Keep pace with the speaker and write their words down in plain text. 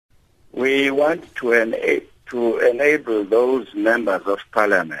We want to enable those members of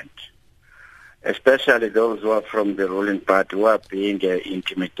parliament, especially those who are from the ruling party, who are being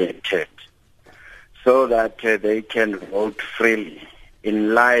intimidated, so that they can vote freely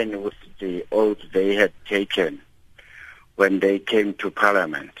in line with the oath they had taken when they came to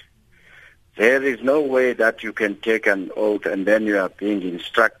parliament. There is no way that you can take an oath and then you are being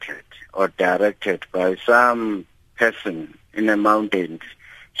instructed or directed by some person in the mountains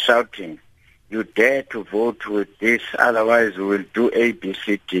shouting, "You dare to vote with this, otherwise we will do A, B,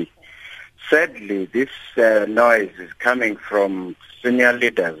 C, D." Sadly, this noise is coming from senior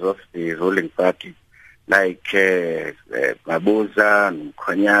leaders of the ruling party, like Mabuza and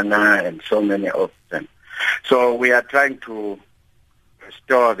Konyana and so many of them. So we are trying to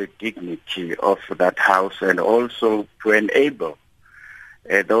restore the dignity of that house and also to enable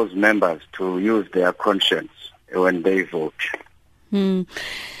those members to use their conscience when they vote.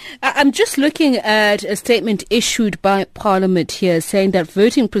 I'm just looking at a statement issued by Parliament here saying that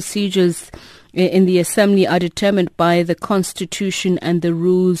voting procedures in the Assembly are determined by the Constitution and the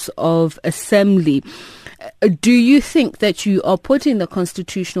rules of Assembly. Do you think that you are putting the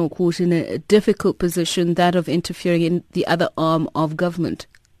Constitutional Court in a difficult position, that of interfering in the other arm of government?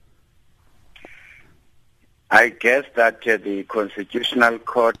 I guess that the Constitutional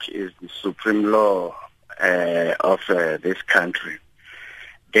Court is the supreme law of this country.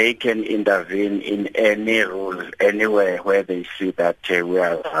 They can intervene in any rule, anywhere where they see that we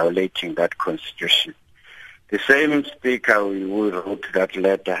are violating that Constitution. The same speaker who wrote that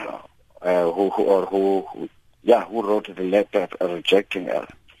letter, who wrote the letter rejecting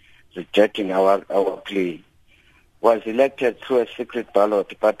our plea, was elected through a secret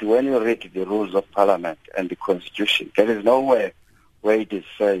ballot. But when you read the rules of Parliament and the Constitution, there is nowhere where it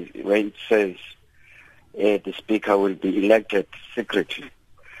says the speaker will be elected secretly.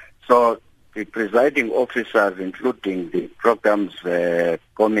 So the presiding officers, including the programs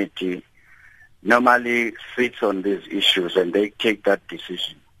committee, normally sits on these issues and they take that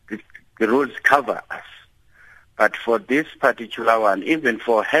decision. The rules cover us. But for this particular one, even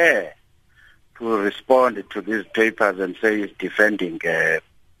for her to respond to these papers and say he's defending a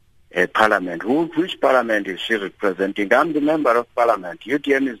parliament, which parliament is she representing? I'm the member of parliament.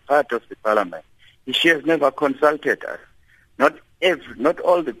 UDM is part of the parliament. She has never consulted us. Not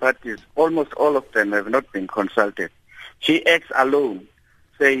all the parties, almost all of them have not been consulted. She acts alone,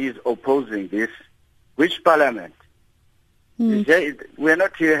 say he's opposing this. Which parliament? We're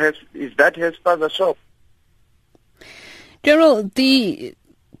not here. Is that her father's shop? General, the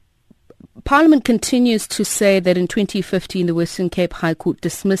Parliament continues to say that in 2015 the Western Cape High Court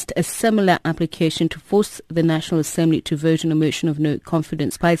dismissed a similar application to force the National Assembly to vote on a motion of no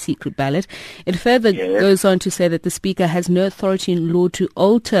confidence by secret ballot. It further goes on to say that the Speaker has no authority in law to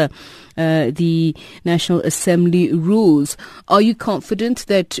alter the National Assembly rules. Are you confident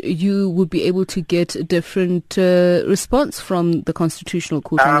that you would be able to get a different response from the Constitutional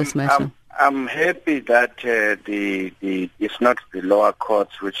Court on this matter? I'm happy that it's not the lower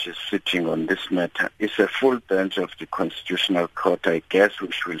courts which is sitting on this matter. It's a full bench of the Constitutional Court, I guess,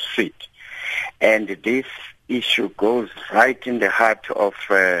 which will sit. And this issue goes right in the heart of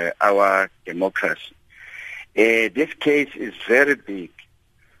our democracy. This case is very big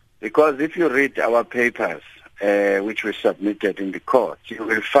because if you read our papers, which we submitted in the court, you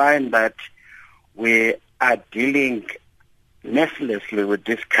will find that we are dealing mercilessly with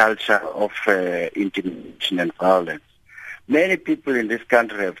this culture of intimidation and violence. Many people in this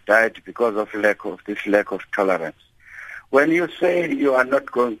country have died because of this lack of tolerance. When you say you are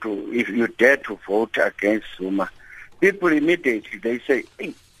not going to, if you dare to vote against Zuma, people immediately, they say,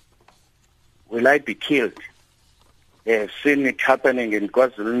 hey, will I be killed? They have seen it happening in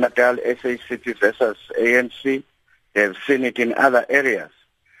KwaZulu-Natal, SACP versus ANC. They have seen it in other areas.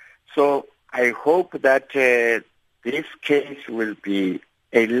 So I hope that this case will be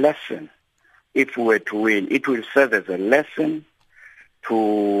a lesson. If we were to win, it will serve as a lesson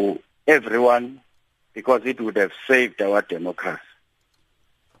to everyone because it would have saved our democracy.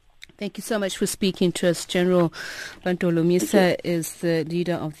 Thank you so much for speaking to us. General Bantu Holomisa is the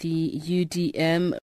leader of the UDM.